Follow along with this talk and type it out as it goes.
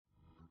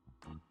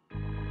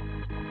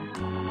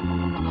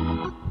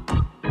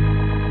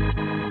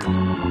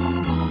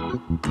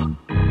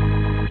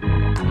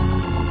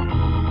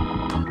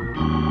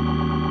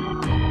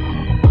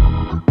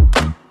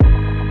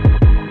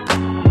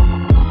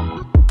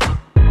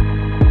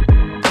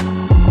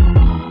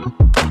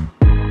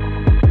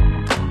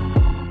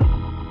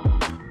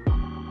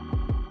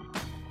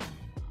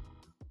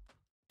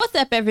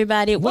up,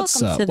 everybody?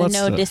 Welcome to the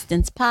No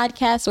Distance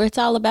Podcast, where it's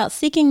all about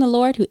seeking the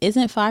Lord who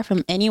isn't far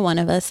from any one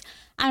of us.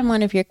 I'm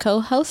one of your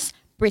co-hosts,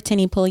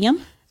 Brittany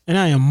Pulliam. And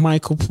I am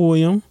Michael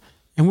Pulliam.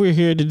 And we're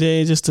here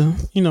today just to,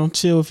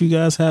 chill with you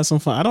guys, have some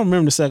fun. I don't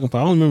remember the second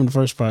part. I only remember the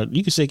first part.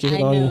 You can shake your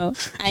head.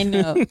 I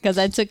know, because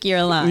I took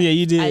your line. Yeah,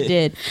 you did. I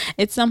did.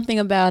 It's something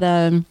about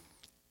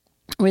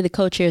we're the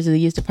co-chairs of the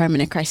youth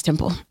department at Christ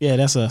Temple. Yeah,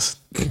 that's us.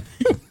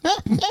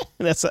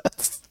 That's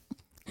us.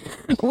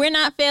 We're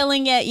not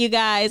failing yet, you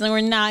guys, and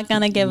we're not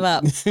going to give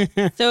up.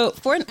 So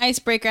for an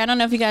icebreaker, I don't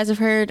know if you guys have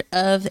heard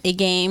of a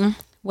game,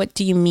 What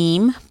Do You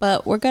Meme?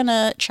 But we're going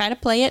to try to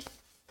play it,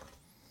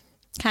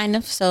 kind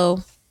of.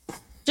 So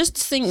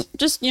just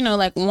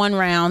like one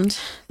round.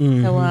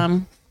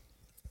 Mm-hmm.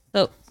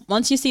 So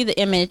once you see the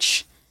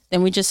image,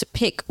 then we just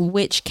pick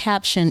which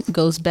caption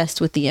goes best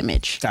with the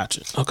image.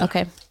 Gotcha.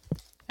 Okay.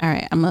 All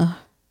right.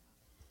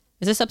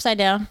 Is this upside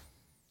down?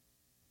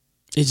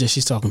 It's just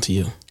she's talking to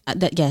you.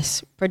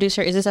 Yes.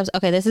 Producer, is this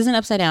okay? This isn't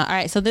upside down. All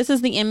right. So this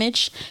is the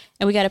image,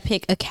 and we got to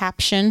pick a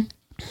caption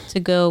to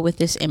go with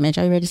this image.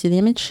 Are you ready to see the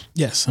image?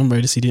 Yes, I'm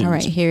ready to see the image. All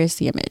right. Here is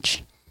the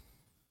image.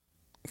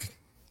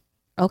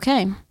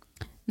 Okay.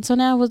 And so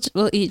now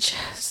we'll each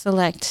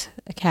select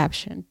a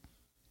caption.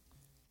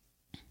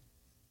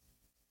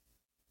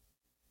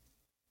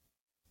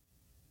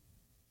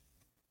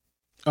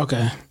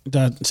 Okay.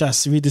 Should I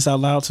read this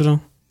out loud to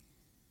them?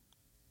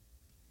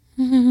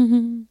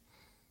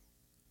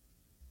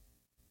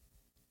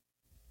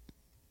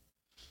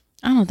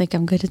 I don't think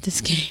I'm good at this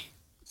game.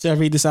 Should I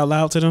read this out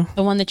loud to them?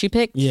 The one that you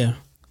picked? Yeah.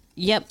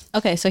 Yep.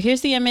 Okay, so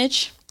here's the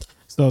image.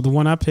 So the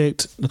one I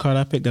picked, the card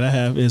I picked that I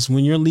have is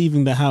when you're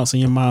leaving the house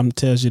and your mom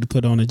tells you to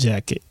put on a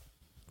jacket.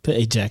 Put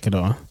a jacket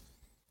on.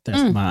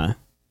 That's mine.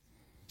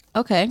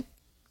 Okay.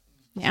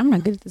 Yeah, I'm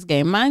not good at this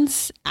game.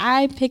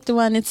 I picked the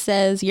one that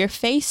says, your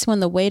face when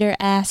the waiter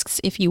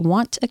asks if you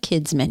want a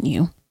kid's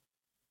menu.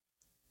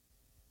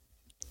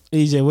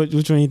 EJ, which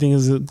one do you think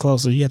is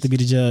closer? You have to be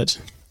the judge.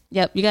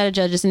 Yep, you got to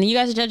judge us. And then you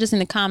guys judge us in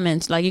the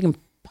comments. Like, you can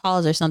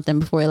pause or something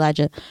before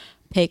Elijah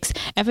picks.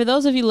 And for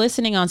those of you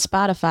listening on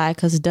Spotify,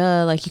 because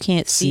you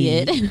can't see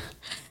it.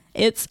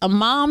 It's a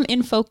mom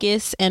in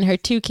focus and her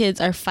two kids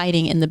are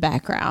fighting in the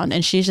background.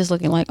 And she's just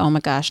looking like, oh my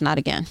gosh, not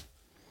again.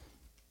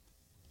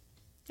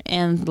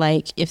 And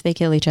if they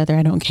kill each other,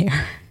 I don't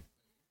care.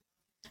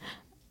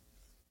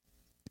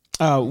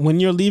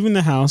 When you're leaving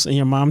the house and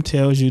your mom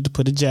tells you to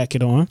put a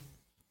jacket on.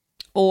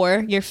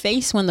 Or your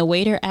face when the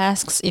waiter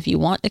asks if you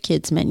want a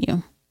kid's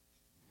menu.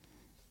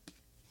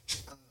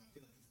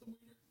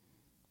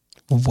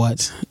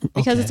 What?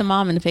 Because it's a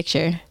mom in the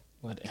picture.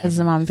 Whatever. It's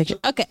a mom in the picture.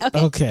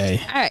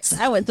 Okay. All right.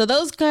 So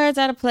those cards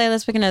out of play.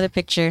 Let's pick another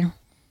picture.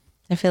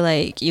 I feel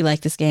like you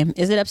like this game.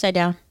 Is it upside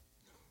down?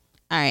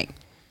 All right.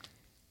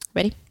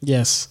 Ready?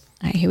 Yes.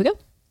 All right. Here we go.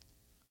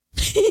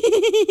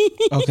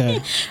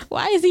 Okay.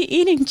 Why is he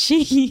eating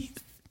cheese?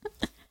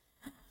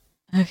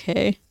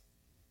 Okay.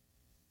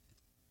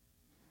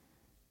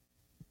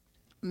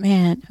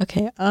 Man.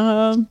 Okay.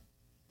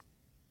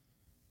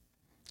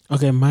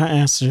 Okay. My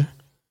answer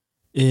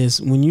is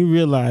when you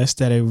realize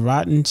that a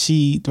rotten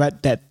cheese,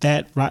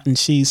 that rotten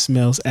cheese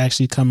smells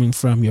actually coming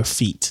from your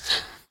feet.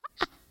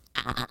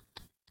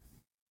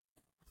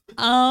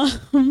 I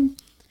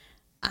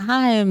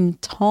am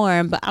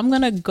torn, but I'm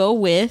gonna go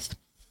with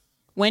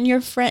when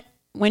your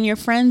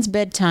friend's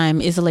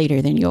bedtime is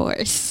later than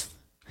yours.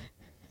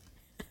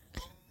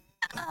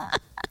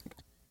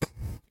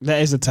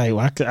 That is a tight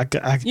one. I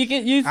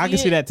can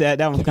see that.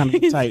 That was kind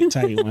of a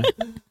tight one.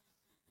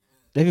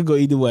 They could go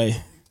either way.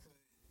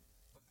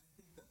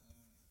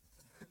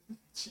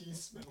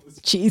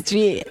 Cheese,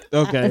 yeah.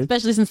 Okay.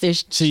 Especially since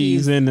there's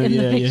cheese in the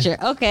picture.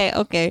 Yeah.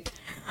 Okay.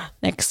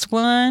 Next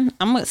one.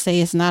 I'm gonna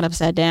say it's not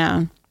upside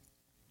down.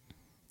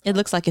 It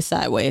looks like it's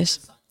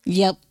sideways.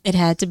 Yep, it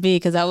had to be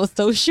because I was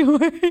so sure.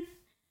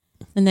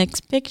 The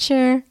next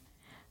picture.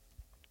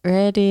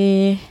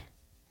 Ready.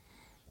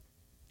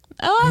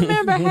 Oh, I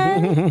remember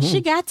her.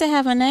 She got to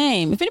have a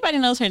name. If anybody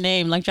knows her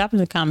name, drop it in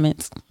the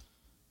comments.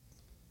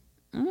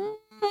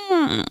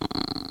 I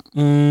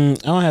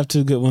don't have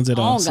two good ones at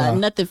all. I don't got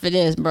nothing for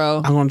this,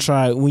 bro. I'm going to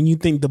try. When you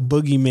think the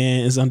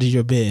boogeyman is under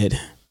your bed.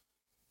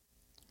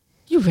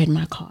 You read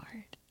my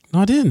card.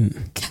 No, I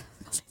didn't.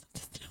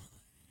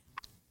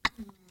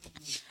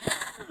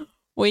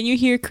 When you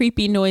hear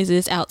creepy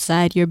noises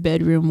outside your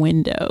bedroom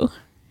window.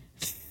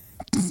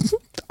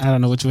 I don't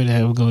know which way the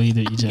hell will go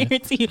either, EJ. I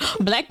guarantee you,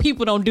 black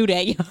people don't do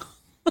that, yo.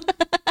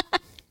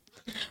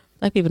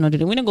 Black people don't do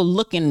that. We don't go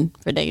looking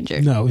for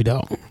danger. No, we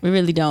don't. We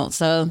really don't.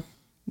 So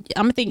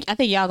I think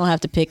y'all gonna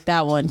have to pick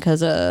that one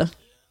because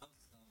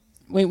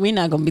we're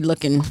not gonna be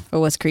looking for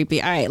what's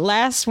creepy. All right,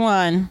 last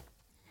one.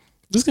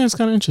 This game's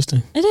kind of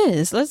interesting. It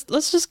is.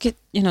 Let's just get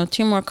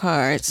two more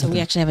cards so we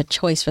actually have a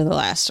choice for the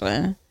last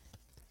one.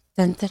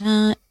 Dun, dun,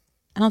 dun.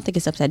 I don't think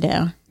it's upside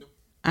down.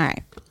 All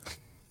right.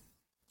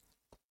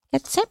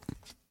 Get set.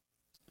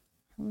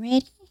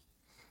 Ready?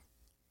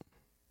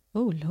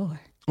 Oh Lord.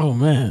 Oh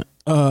man.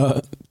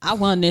 I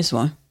won this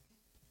one.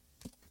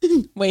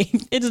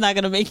 Wait, it's not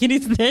gonna make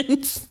any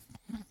sense.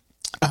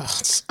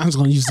 I'm just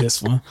gonna use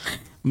this one.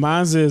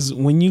 Mine says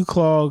when you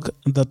clog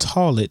the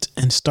toilet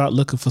and start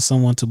looking for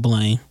someone to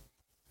blame.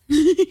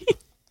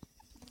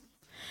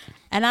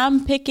 And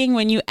I'm picking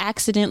when you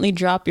accidentally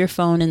drop your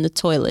phone in the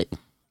toilet.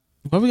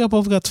 Why we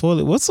both got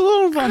toilet? What's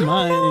wrong with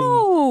mine?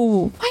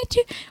 Oh,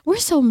 we're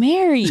so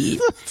married.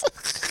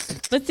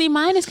 But see,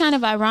 mine is kind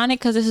of ironic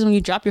because this is when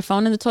you drop your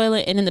phone in the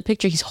toilet, and in the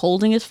picture he's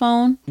holding his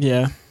phone.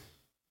 Yeah.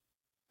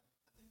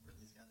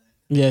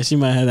 Yeah, she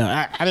might have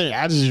that.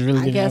 I just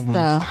really didn't have one.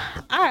 So.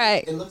 All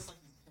right. It looks like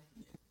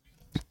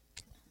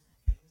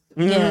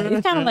yeah,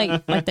 it's kind of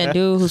like that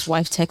dude whose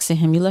wife texted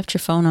him, "You left your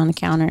phone on the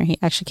counter." He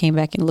actually came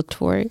back and looked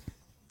for it.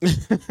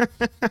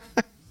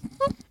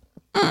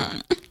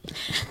 All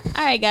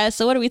right, guys.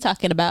 So what are we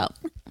talking about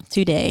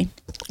today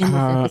in this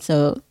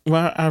episode?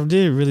 Well, I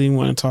did really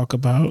want to talk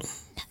about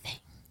nothing.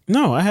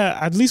 No, I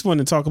at least want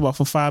to talk about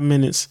for 5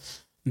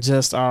 minutes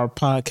just our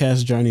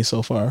podcast journey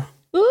so far.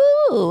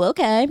 Ooh,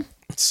 okay.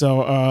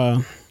 So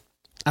I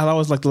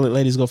always like to let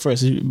ladies go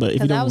first, but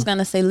if you don't, I was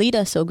gonna say lead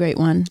us, so great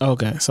one.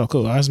 Okay, so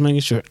cool. I was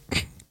making sure.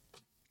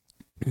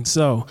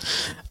 So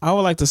I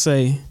would like to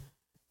say,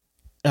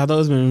 although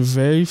it's been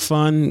very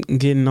fun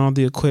getting all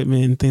the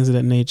equipment and things of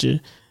that nature,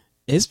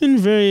 it's been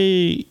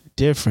very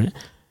different.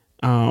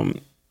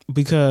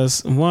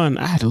 Because one,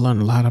 I had to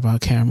learn a lot about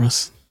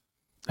cameras.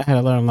 And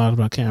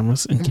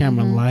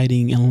camera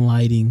lighting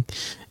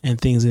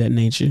and things of that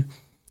nature.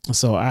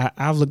 So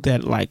I've looked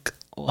at like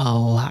a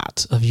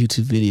lot of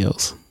YouTube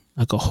videos,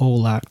 like a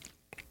whole lot.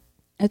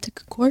 I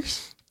took a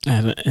course.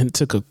 I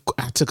took a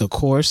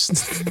course,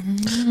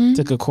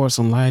 took a course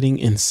on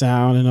lighting and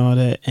sound and all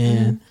that,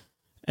 and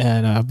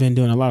I've been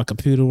doing a lot of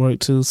computer work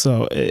too.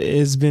 So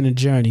it's been a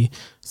journey.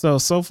 So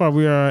far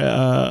we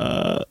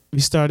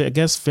started, I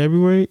guess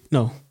January.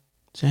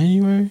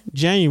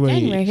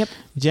 Yep.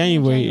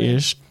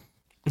 January-ish.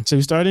 So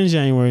we started in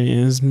January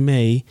and it's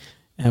May,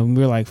 and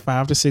we're like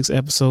 5 to 6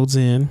 episodes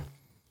in,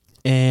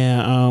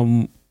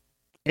 and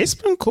it's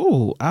been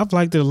cool. I've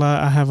liked it a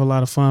lot. I have a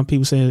lot of fun.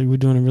 People say we're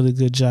doing a really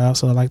good job,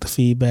 so I like the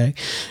feedback,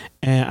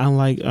 and I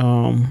like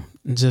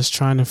just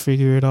trying to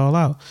figure it all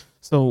out.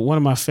 So one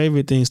of my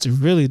favorite things to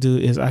really do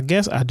is, I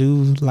guess I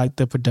do like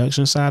the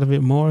production side of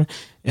it more,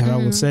 if I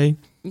would say.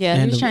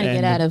 Yeah, he's trying to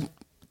get out of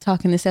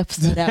talking this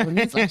episode out with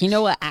me. It's like, you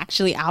know what?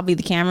 Actually, I'll be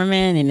the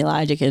cameraman and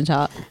Elijah can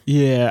talk.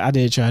 Yeah, I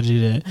did try to do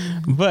that.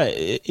 But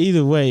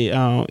either way,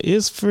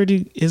 it's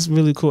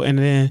really cool. And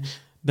then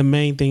the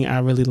main thing I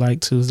really like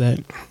too is that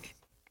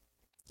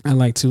I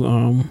like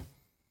to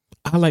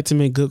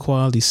make good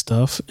quality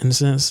stuff, in a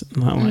sense.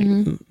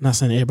 Not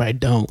saying everybody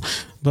don't,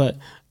 but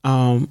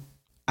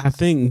I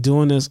think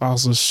doing this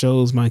also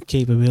shows my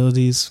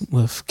capabilities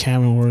with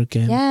camera work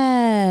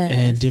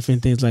and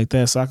different things like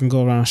that. So I can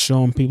go around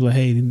showing people,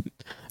 hey,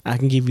 I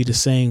can give you the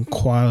same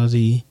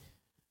quality.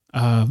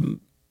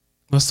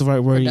 What's the right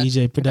word?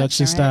 EJ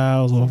production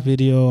styles, or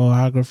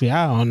videography.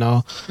 I don't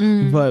know,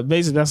 but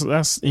basically that's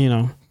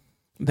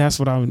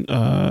what I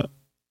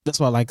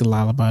like a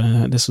lot about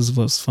it. This was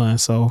what's fun.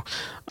 So,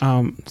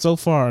 so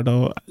far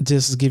though,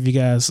 just to give you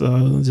guys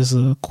just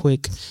a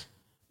quick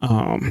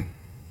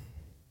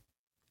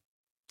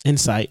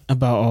insight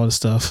about all the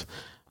stuff.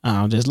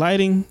 There's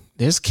lighting,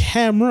 there's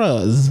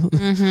cameras,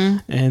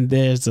 and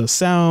there's a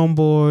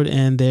soundboard,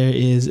 and there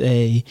is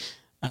a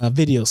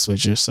video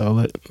switcher.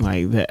 So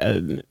like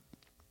that,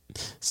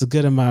 it's a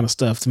good amount of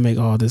stuff to make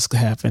all this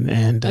happen.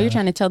 And you're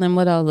trying to tell them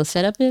what all the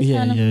setup is?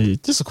 Yeah.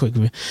 Just a quick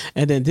bit.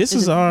 And then this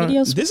is our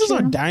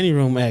dining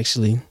room.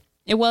 Actually,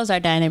 it was our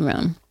dining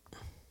room.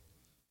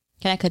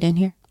 Can I cut in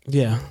here?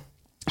 Yeah.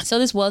 So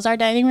this was our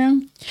dining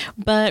room,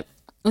 but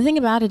the thing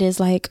about it is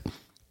like,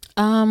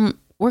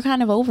 we're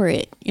kind of over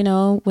it,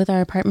 with our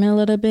apartment a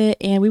little bit,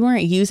 and we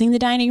weren't using the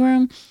dining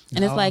room.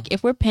 And it's like,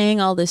 if we're paying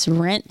all this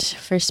rent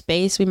for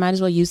space, we might as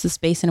well use the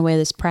space in a way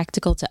that's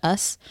practical to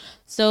us.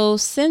 So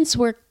since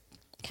we're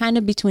kind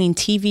of between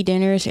TV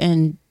dinners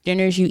and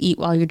dinners you eat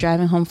while you're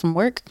driving home from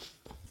work,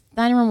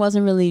 dining room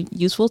wasn't really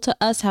useful to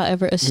us.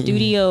 However, a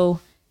studio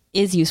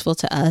is useful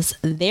to us.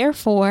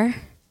 Therefore,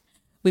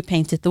 we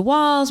painted the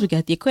walls, we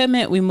got the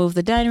equipment, we moved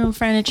the dining room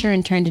furniture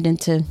and turned it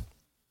into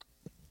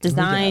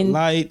design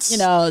lights,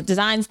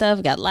 design stuff.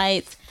 We got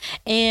lights,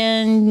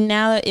 and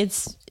now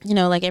it's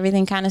like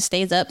everything kind of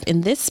stays up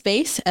in this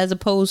space, as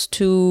opposed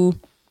to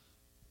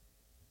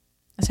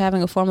us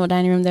having a formal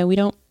dining room that we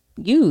don't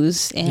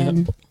use.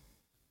 And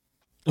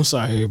I'm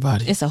sorry,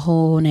 everybody. It's a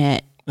whole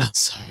net. I'm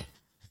sorry.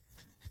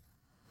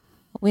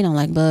 We don't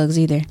like bugs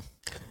either.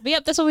 But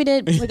yep, that's what we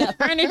did. We got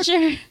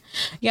furniture.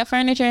 We got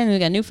furniture, and we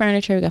got new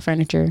furniture. We got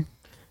furniture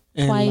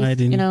and twice.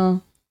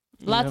 Lighting.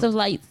 Lots of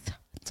lights.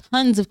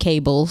 Tons of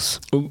cables.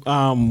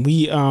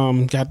 We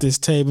got this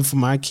table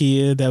from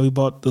IKEA that we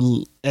bought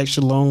the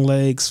extra long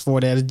legs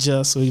for that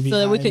adjust, so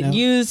that we could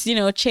use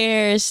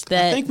chairs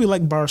that. I think we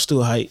like bar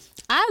stool height.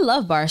 I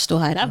love bar stool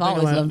height. I've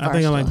always loved bar stool height. I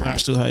think I like bar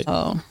stool height.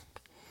 Oh.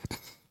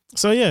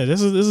 So yeah,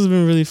 this has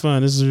been really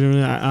fun. This is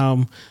really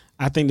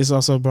I think this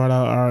also brought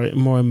out our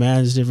more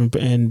imaginative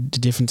and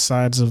different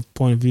sides of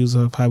point of views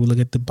of how we look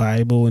at the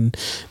Bible and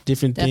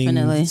different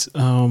things.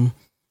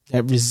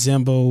 that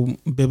resemble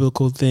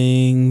biblical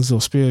things or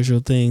spiritual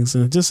things,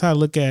 and just how to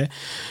look at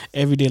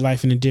everyday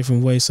life in a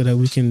different way so that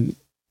we can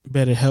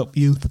better help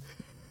youth.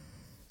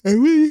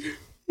 And we,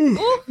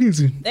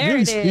 there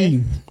it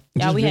is.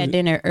 Yeah, we had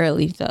dinner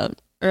early, so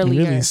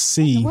earlier. Really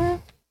see,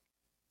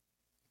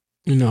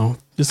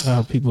 just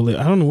how people live.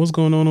 I don't know what's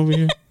going on over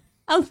here.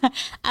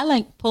 I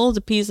like pulled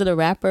a piece of the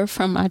wrapper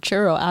from my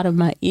churro out of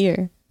my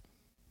ear.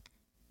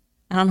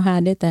 I don't know how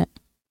I did that.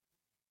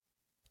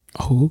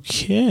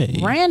 Okay.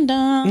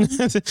 Random.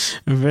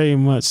 Very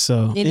much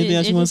so. Anything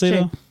else you want to say,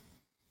 though?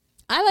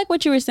 I like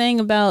what you were saying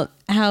about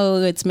how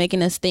it's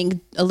making us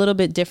think a little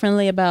bit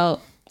differently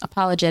about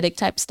apologetic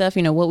type stuff,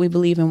 what we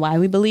believe and why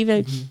we believe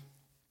it.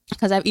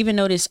 Because I've even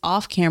noticed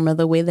off camera,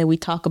 the way that we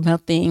talk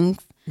about things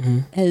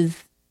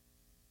has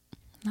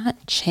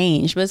not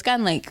changed, but it's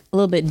gotten like a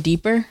little bit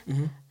deeper.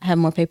 I have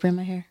more paper in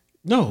my hair.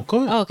 No, go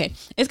ahead. Oh, okay.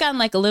 It's gotten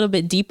like a little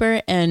bit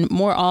deeper, and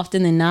more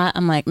often than not,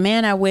 I'm like,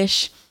 man, I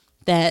wish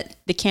that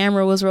the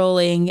camera was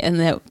rolling and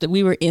that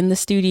we were in the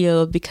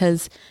studio,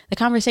 because the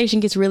conversation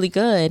gets really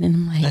good. And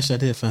I'm like, actually, I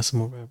did find some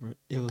more wrapper.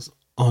 It was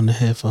on the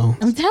headphones.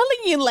 I'm telling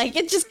you, like,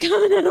 it's just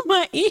coming out of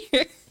my ear.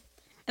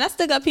 And I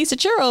still got a piece of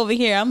churro over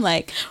here. I'm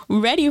like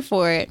ready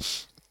for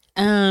it.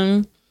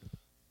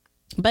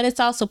 But it's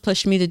also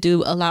pushed me to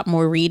do a lot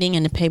more reading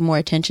and to pay more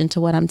attention to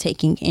what I'm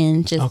taking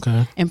in,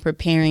 and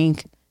preparing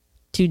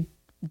to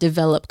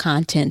develop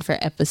content for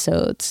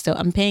episodes. So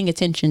I'm paying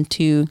attention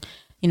to,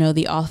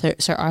 the author,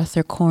 Sir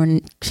Arthur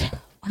Conan.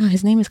 Wow,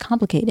 his name is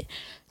complicated.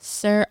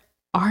 Sir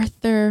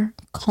Arthur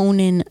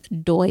Conan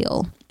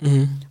Doyle,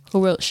 who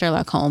wrote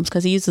Sherlock Holmes,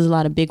 because he uses a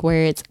lot of big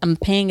words. I'm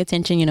paying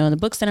attention, in the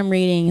books that I'm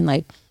reading, and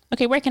like,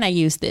 okay, where can I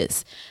use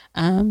this?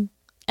 And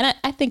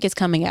I think it's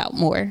coming out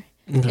more.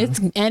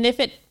 And if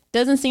it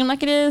doesn't seem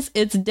like it is,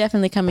 it's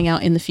definitely coming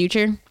out in the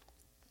future.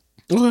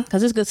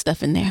 Because there's good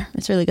stuff in there.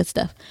 It's really good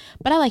stuff.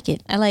 But I like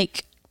it. I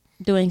like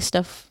doing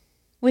stuff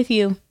with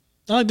you.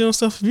 I like doing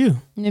stuff with you.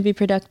 And to be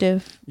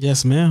productive.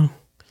 Yes, ma'am.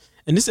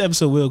 And this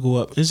episode will go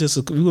up. It's just,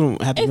 we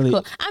don't have to really.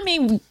 Cool. I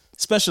mean,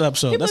 special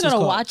episode. People are going to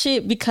watch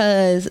it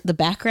because the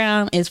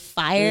background is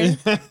fire.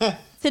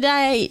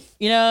 Today,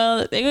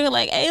 they're going to be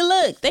like, hey,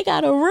 look, they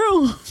got a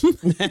room.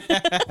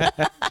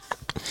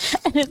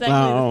 And it's actually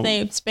the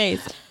same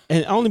space.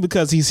 And only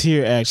because he's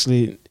here,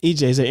 actually.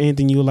 EJ, is there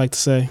anything you would like to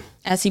say?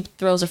 As he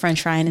throws a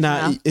french fry in his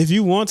mouth. If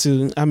you want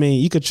to,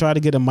 you could try to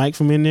get a mic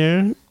from in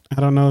there. I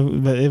don't know,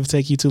 but it would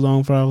take you too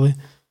long probably.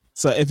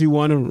 So if you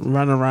want to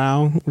run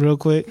around real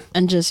quick.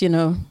 And just,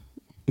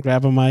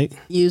 grab a mic.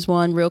 Use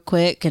one real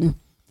quick. And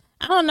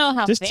I don't know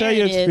how just tell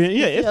your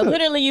experience. Yeah,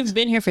 literally, you've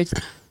been here for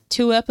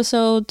 2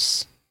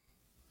 episodes.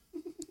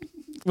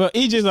 Well,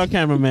 EJ's our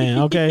cameraman,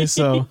 okay?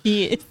 So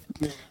he is.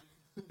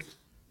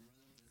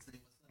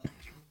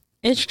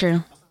 It's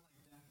true.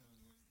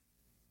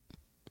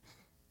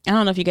 I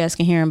don't know if you guys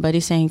can hear him, but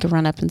he's saying to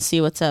run up and see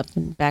what's up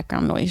in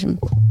background noise. And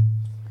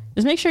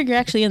just make sure you're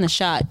actually in the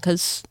shot,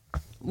 because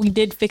we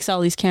did fix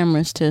all these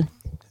cameras to.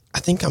 I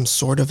think I'm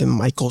sort of in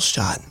Michael's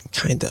shot,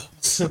 kind of.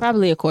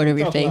 Probably a quarter of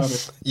your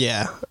face.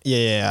 Yeah.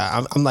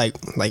 I'm like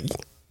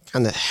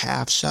kind of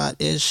half shot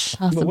ish.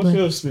 But what's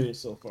your experience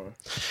so far?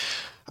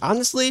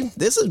 Honestly,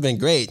 this has been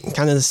great.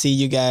 Kind of to see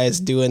you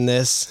guys doing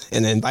this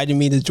and inviting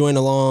me to join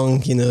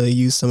along,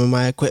 use some of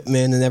my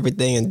equipment and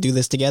everything and do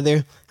this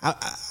together.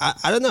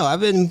 I don't know.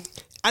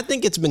 I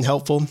think it's been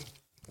helpful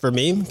for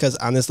me, because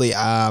honestly,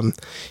 I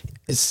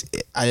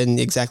didn't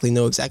exactly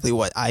know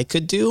what I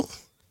could do.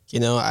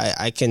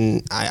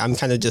 I'm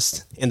kind of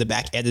just in the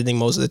back editing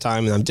most of the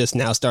time, and I'm just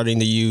now starting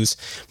to use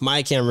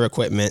my camera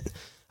equipment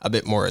a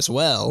bit more as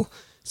well.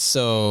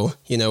 So,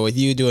 with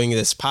you doing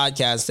this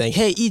podcast saying,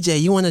 hey, EJ,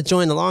 you want to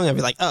join along? I'd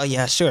be like, oh,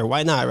 yeah, sure.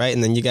 Why not? Right.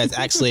 And then you guys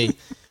actually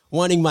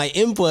wanting my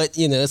input,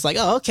 it's like,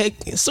 oh, OK,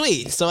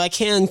 sweet. So I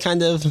can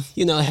kind of,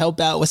 help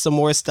out with some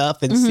more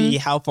stuff and see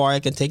how far I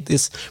can take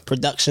this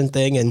production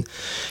thing. And,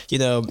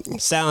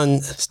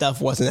 sound stuff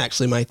wasn't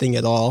actually my thing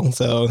at all.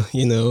 So,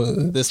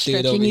 this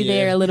dude over you here,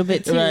 there a little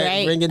bit too,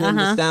 right? Bringing in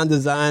the sound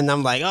design.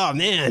 I'm like, oh,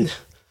 man.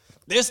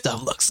 This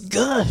stuff looks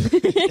good.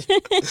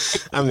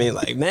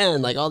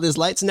 All these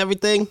lights and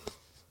everything,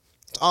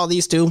 all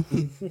these two,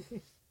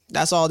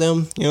 that's all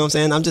them. You know what I'm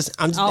saying? I'm just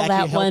all back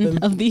that here one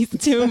helping. of these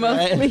two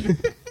mostly.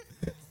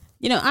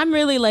 Right? I'm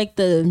really like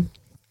the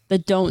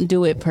don't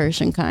do it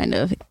person kind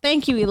of.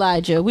 Thank you,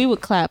 Elijah. We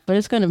would clap, but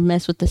it's gonna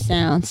mess with the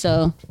sound.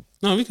 So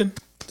no, we can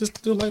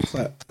just do a light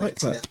clap. Light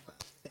clap.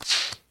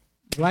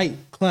 Light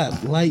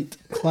clap. Light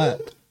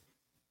clap.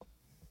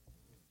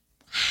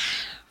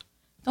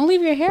 Don't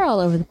leave your hair all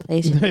over the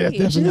place. That's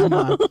definitely not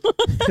mine.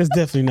 That's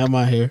definitely not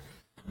my hair.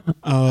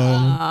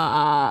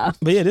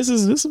 But yeah, this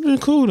has been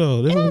cool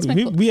though.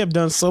 We have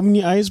done so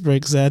many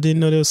icebreakers. I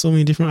didn't know there were so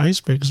many different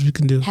icebreakers we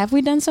can do. Have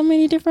we done so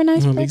many different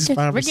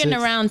icebreakers? We're getting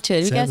around to it.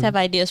 If you guys have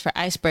ideas for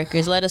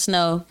icebreakers, let us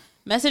know.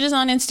 Messages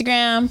on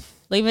Instagram.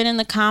 Leave it in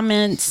the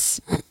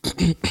comments.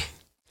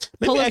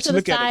 Pull us to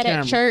the side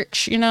at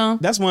church.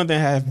 That's one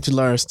thing I have to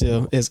learn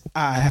still is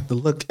I have to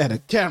look at a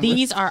camera.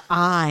 These are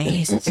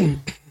eyes.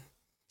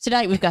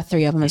 tonight we've got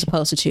 3 of them as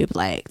opposed to 2. But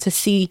like to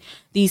see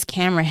these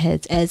camera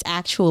heads as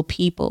actual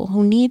people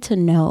who need to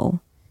know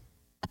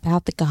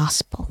about the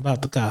gospel.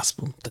 About the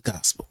gospel. The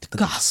gospel. The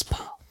gospel.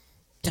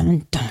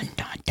 Dun, dun,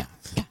 dun, dun,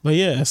 dun. But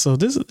yeah, so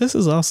this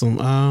is awesome.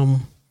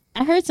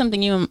 I heard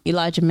something you and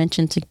Elijah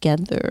mentioned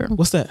together.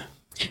 What's that?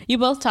 You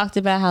both talked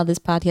about how this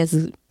podcast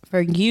is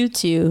for you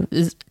two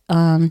is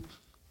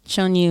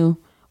showing you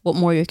what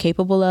more you're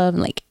capable of,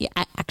 and like, yeah,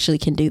 I actually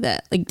can do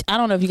that. Like, I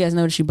don't know if you guys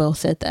noticed, you both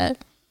said that.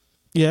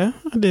 Yeah,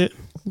 I did.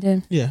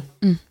 Did? Yeah.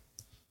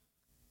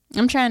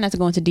 I'm trying not to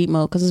go into deep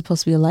mode because it's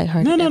supposed to be a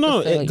lighthearted.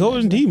 No. Go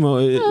in deep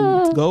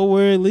mode. Go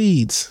where it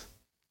leads.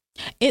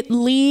 It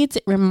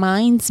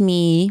reminds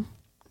me.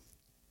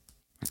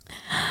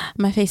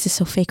 My face is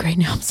so fake right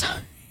now. I'm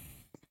sorry.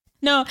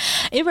 No,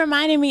 it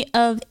reminded me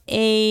of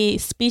a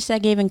speech that I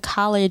gave in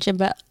college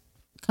about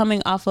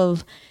coming off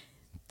of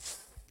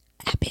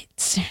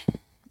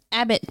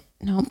Abbott.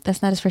 No,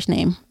 that's not his first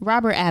name.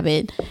 Robert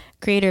Abbott,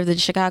 creator of the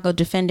Chicago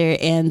Defender.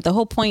 And the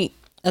whole point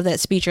of that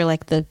speech, or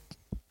like the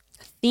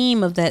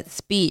theme of that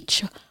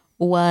speech,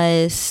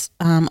 was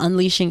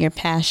unleashing your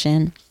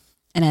passion.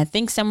 And I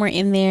think somewhere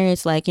in there,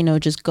 it's like,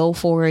 just go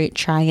for it,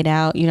 try it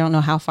out. You don't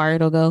know how far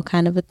it'll go,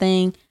 kind of a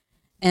thing.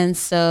 And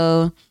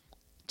so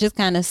just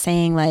kind of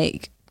saying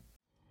like,